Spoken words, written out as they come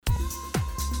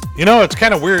You know, it's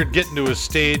kind of weird getting to a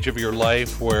stage of your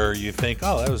life where you think,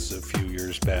 oh, that was a few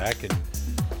years back, and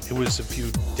it was a few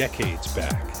decades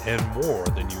back, and more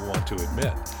than you want to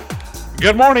admit.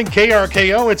 Good morning,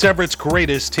 KRKO. It's Everett's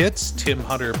Greatest Hits. Tim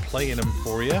Hunter playing them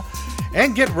for you.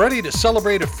 And get ready to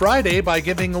celebrate a Friday by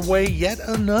giving away yet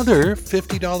another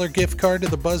 $50 gift card to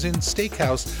the Buzz Inn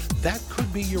Steakhouse. That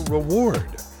could be your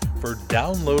reward for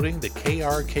downloading the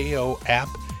KRKO app.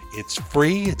 It's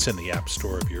free. It's in the App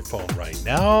Store of your phone right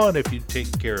now. And if you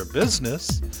take care of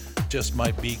business, just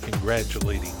might be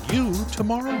congratulating you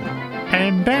tomorrow.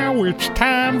 And now it's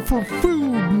time for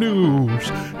food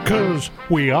news, because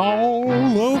we all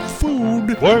love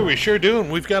food. Boy, we sure do,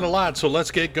 and we've got a lot, so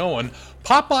let's get going.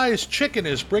 Popeye's Chicken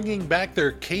is bringing back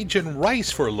their Cajun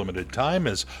rice for a limited time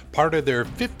as part of their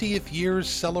 50th year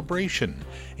celebration.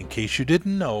 In case you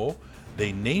didn't know,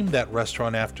 they named that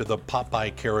restaurant after the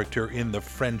Popeye character in The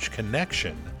French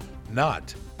Connection,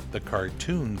 not the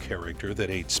cartoon character that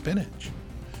ate spinach.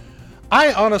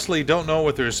 I honestly don't know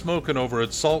what they're smoking over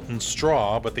at Salt and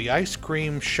Straw, but the ice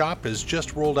cream shop has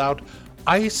just rolled out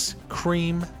Ice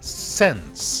Cream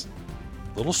Scents.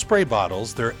 Little spray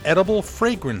bottles, they're edible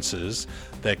fragrances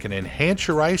that can enhance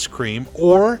your ice cream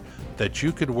or that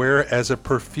you could wear as a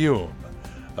perfume.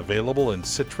 Available in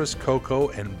citrus, cocoa,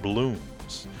 and blooms.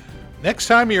 Next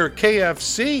time you're at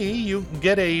KFC, you can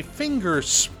get a finger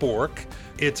spork.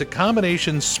 It's a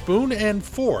combination spoon and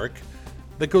fork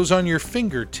that goes on your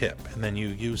fingertip, and then you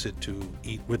use it to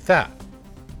eat with that.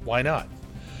 Why not?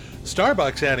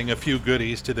 Starbucks adding a few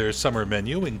goodies to their summer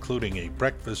menu, including a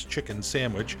breakfast chicken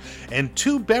sandwich and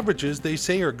 2 beverages they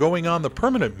say are going on the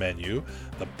permanent menu,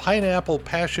 the Pineapple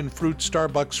Passion Fruit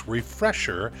Starbucks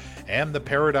Refresher and the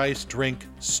Paradise Drink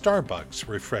Starbucks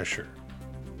Refresher.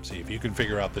 See if you can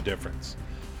figure out the difference.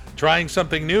 Trying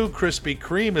something new, Krispy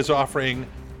Kreme is offering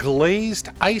glazed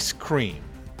ice cream.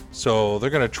 So they're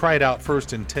going to try it out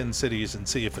first in 10 cities and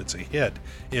see if it's a hit.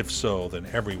 If so, then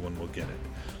everyone will get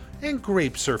it. And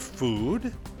grapes are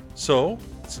food. So,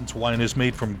 since wine is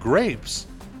made from grapes,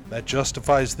 that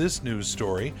justifies this news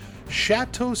story.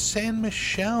 Chateau Saint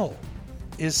Michel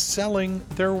is selling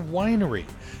their winery.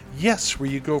 Yes, where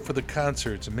you go for the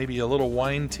concerts and maybe a little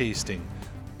wine tasting.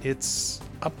 It's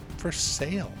up for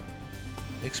sale.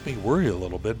 Makes me worry a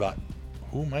little bit about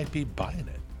who might be buying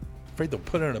it. Afraid they'll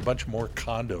put in a bunch more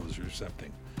condos or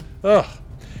something. Ugh.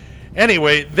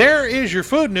 Anyway, there is your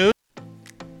food news.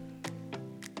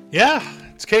 Yeah,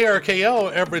 it's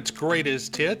KRKO, Everett's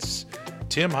Greatest Hits.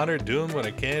 Tim Hunter doing what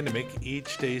I can to make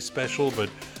each day special, but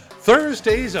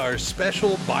Thursdays are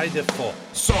special by default.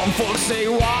 Some folks say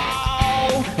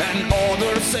wow, and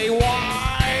others say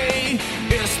why.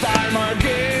 It's time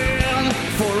again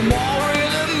for Maury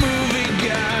the Movie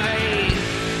Guy.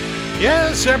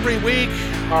 Yes, every week,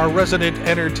 our resident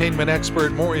entertainment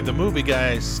expert, Maury the Movie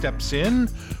Guy, steps in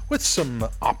with some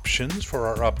options for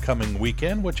our upcoming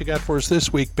weekend. What you got for us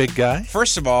this week, big guy?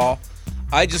 First of all,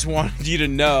 I just wanted you to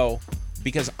know,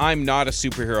 because I'm not a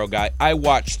superhero guy, I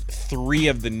watched 3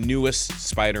 of the newest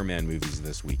Spider-Man movies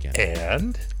this weekend.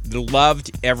 And?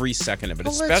 Loved every second of it,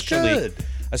 Well,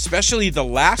 especially the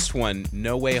last one,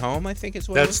 No Way Home, I think is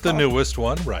what That's the newest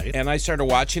one, right? And I started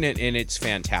watching it, and it's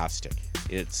fantastic.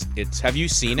 It's. Have you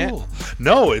seen it?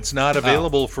 No, it's not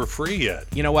available for free yet.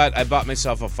 You know what? I bought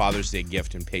myself a Father's Day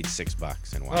gift and paid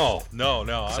 $6 and watched it. Oh, no,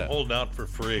 I'm holding out for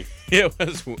free. It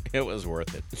was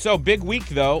worth it. So big week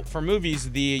though for movies.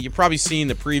 You've probably seen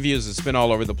the previews. It's been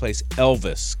all over the place.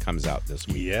 Elvis comes out this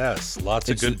week. Yes, lots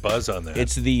of good buzz on that.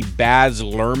 It's the Baz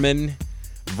Luhrmann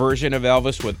version of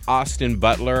Elvis with Austin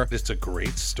Butler. It's a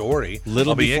great story.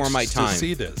 Little before my time. To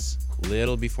see this.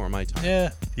 Little before my time. Yeah.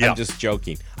 I'm just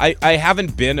joking. I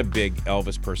haven't been a big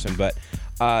Elvis person, but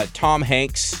Tom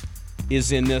Hanks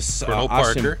is in this. Colonel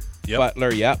Austin Parker. Yep.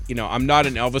 Butler. Yep. You know, I'm not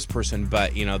an Elvis person,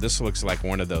 but this looks like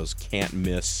one of those can't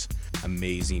miss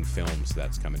amazing films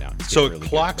that's coming out. So it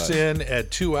clocks in at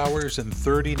 2 hours and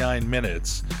 39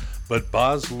 minutes, but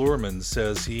Baz Luhrmann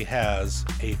says he has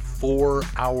a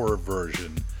 4-hour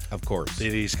version. Of course.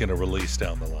 That he's going to release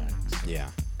down the line. Yeah.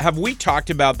 Have we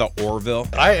talked about the Orville?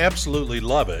 I absolutely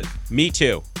love it. Me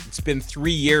too. It's been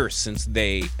 3 years since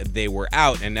they were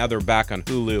out, and now they're back on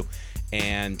Hulu.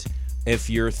 And if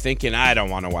you're thinking, I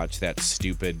don't want to watch that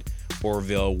stupid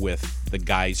Orville with the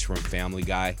guys from Family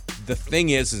Guy, the thing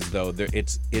is though,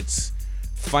 it's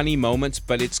funny moments,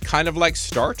 but it's kind of like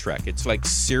Star Trek. It's like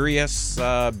serious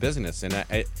business, and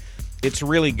it's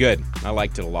really good. I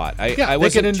liked it a lot. They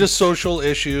get into social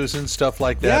issues and stuff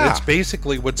like that. Yeah. It's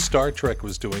basically what Star Trek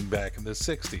was doing back in the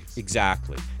 60s.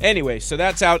 Exactly. Anyway, so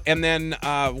that's out. And then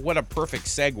what a perfect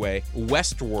segue.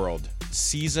 Westworld,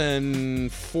 Season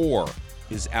 4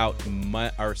 is out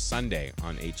Sunday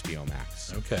on HBO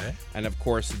Max. Okay. And of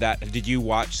course, did you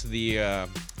watch the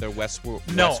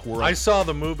Westworld? No, I saw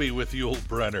the movie with Yul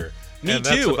Brynner. Me and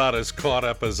too. That's about as caught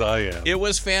up as I am. It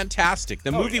was fantastic.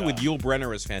 The movie yeah. with Yul Brynner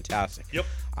was fantastic. Yep.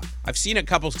 I've seen a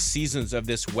couple seasons of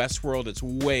this Westworld. It's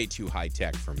way too high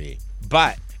tech for me.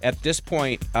 But at this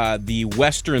point, the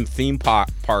Western theme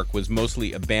park was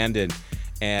mostly abandoned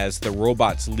as the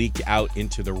robots leaked out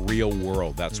into the real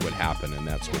world. That's what happened, and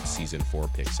that's what season 4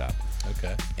 picks up.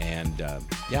 Okay. And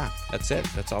yeah, that's it.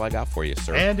 That's all I got for you,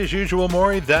 sir. And as usual,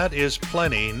 Maury, that is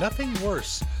plenty. Nothing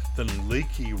worse than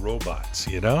leaky robots,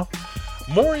 you know?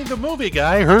 Maury the Movie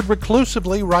Guy, heard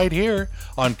reclusively right here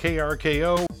on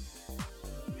KRKO.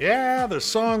 Yeah, the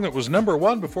song that was number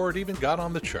 1 before it even got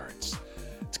on the charts.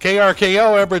 It's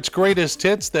KRKO, Everett's Greatest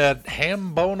Hits, that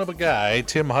ham bone of a guy,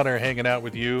 Tim Hunter, hanging out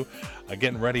with you,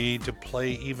 getting ready to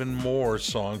play even more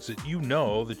songs that you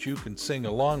know that you can sing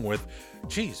along with.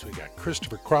 Geez, we got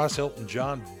Christopher Cross, Elton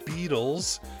John,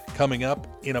 Beatles coming up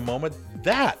in a moment.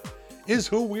 That is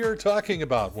who we are talking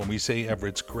about when we say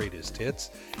Everett's Greatest Hits.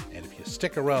 And if you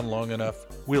stick around long enough,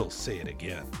 we'll say it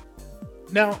again.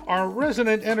 Now, our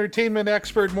resident entertainment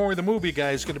expert, Maury the Movie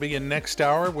Guy, is going to be in next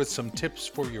hour with some tips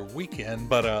for your weekend.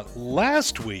 But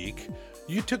last week,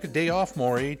 you took a day off,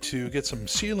 Maury, to get some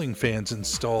ceiling fans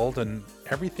installed, and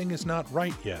everything is not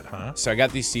right yet, huh? So I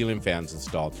got these ceiling fans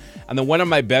installed. And the one in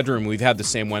my bedroom, we've had the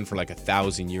same one for like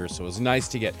 1,000 years. So it was nice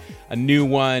to get a new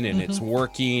one, and it's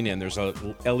working, and there's a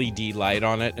LED light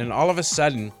on it. And all of a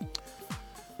sudden,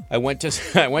 I went to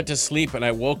sleep, and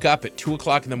I woke up at 2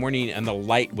 o'clock in the morning, and the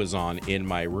light was on in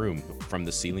my room from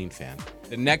the ceiling fan.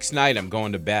 The next night, I'm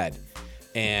going to bed,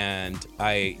 and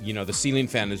the ceiling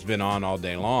fan has been on all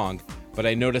day long, but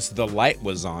I noticed the light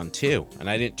was on too, and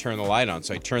I didn't turn the light on,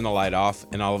 so I turned the light off,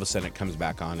 and all of a sudden it comes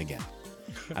back on again.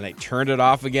 And I turned it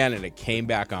off again, and it came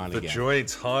back on again. The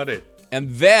joint's haunted. And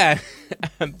then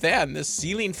the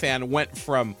ceiling fan went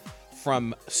from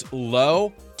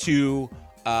low to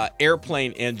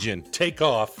airplane engine. Take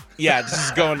off. Yeah, this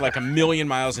is going like 1,000,000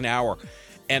 miles an hour.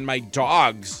 And my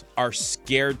dogs are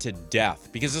scared to death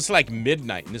because it's like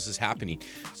midnight and this is happening.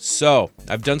 So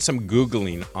I've done some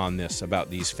Googling on this about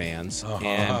these fans,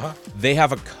 and they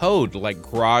have a code like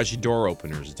garage door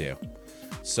openers do.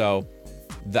 So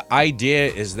the idea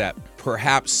is that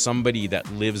perhaps somebody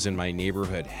that lives in my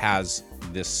neighborhood has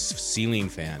this ceiling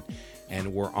fan,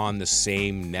 and we're on the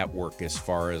same network as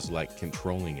far as like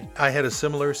controlling it. I had a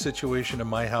similar situation in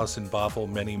my house in Bothell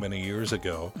many, many years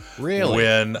ago. Really?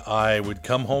 When I would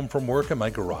come home from work and my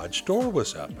garage door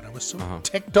was up, and I was so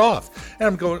ticked off. And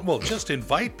I'm going, well, just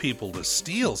invite people to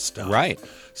steal stuff. Right.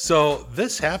 So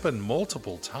this happened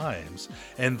multiple times.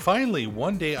 And finally,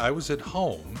 one day I was at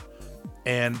home,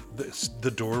 and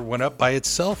the door went up by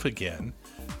itself again.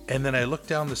 And then I looked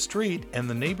down the street, and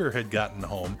the neighbor had gotten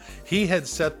home. He had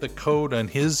set the code on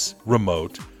his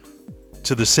remote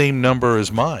to the same number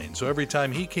as mine. So every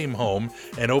time he came home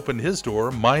and opened his door,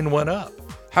 mine went up.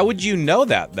 How would you know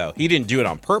that, though? He didn't do it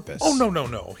on purpose. Oh,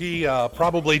 no. He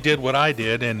probably did what I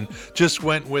did and just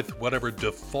went with whatever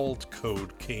default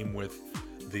code came with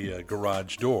the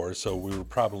garage door. So we were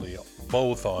probably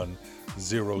both on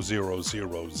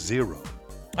 0000.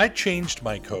 I changed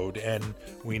my code, and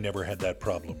we never had that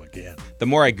problem again. The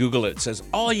more I Google it, it says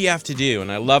all you have to do, and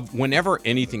I love whenever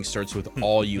anything starts with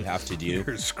all you have to do.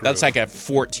 That's like a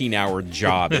 14-hour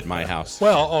job at my house.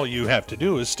 Well, all you have to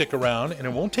do is stick around, and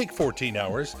it won't take 14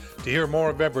 hours to hear more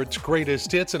of Everett's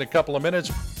Greatest Hits in a couple of minutes.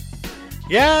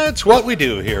 Yeah, it's what we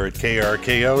do here at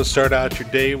KRKO. Start out your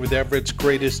day with Everett's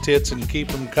Greatest Hits and keep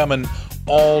them coming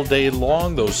all day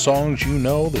long. Those songs you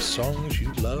know, the songs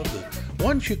you love, the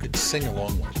ones you could sing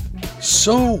along with.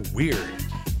 So weird.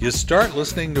 You start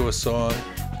listening to a song,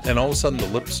 and all of a sudden the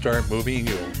lips start moving, and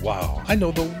you go, wow, I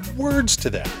know the words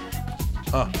to that.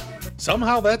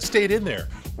 Somehow that stayed in there.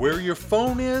 Where your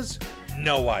phone is,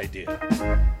 no idea.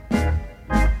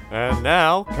 And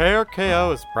now,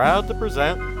 KRKO is proud to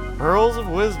present Pearls of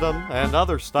Wisdom and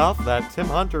other stuff that Tim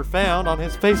Hunter found on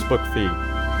his Facebook feed.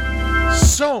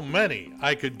 So many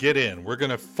I could get in. We're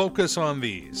going to focus on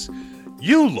these.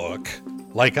 You look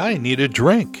like I need a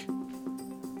drink.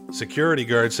 Security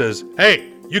guard says,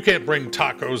 hey, you can't bring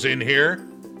tacos in here.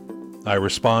 I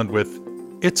respond with,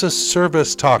 it's a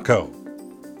service taco.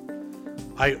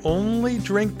 I only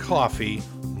drink coffee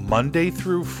Monday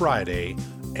through Friday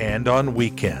and on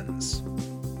weekends.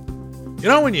 You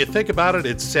know, when you think about it,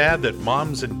 it's sad that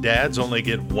moms and dads only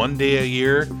get one day a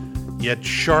year, yet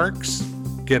sharks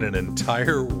get an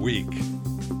entire week.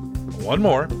 One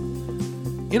more.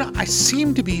 You know, I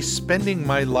seem to be spending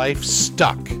my life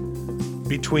stuck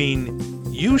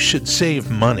between you should save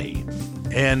money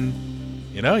and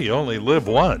You know, you only live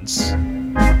once.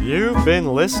 You've been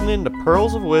listening to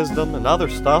Pearls of Wisdom and other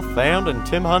stuff found in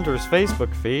Tim Hunter's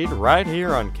Facebook feed right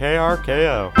here on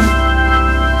KRKO.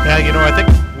 Yeah, you know, I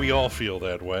think we all feel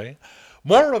that way.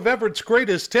 More of Everett's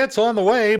greatest hits on the way.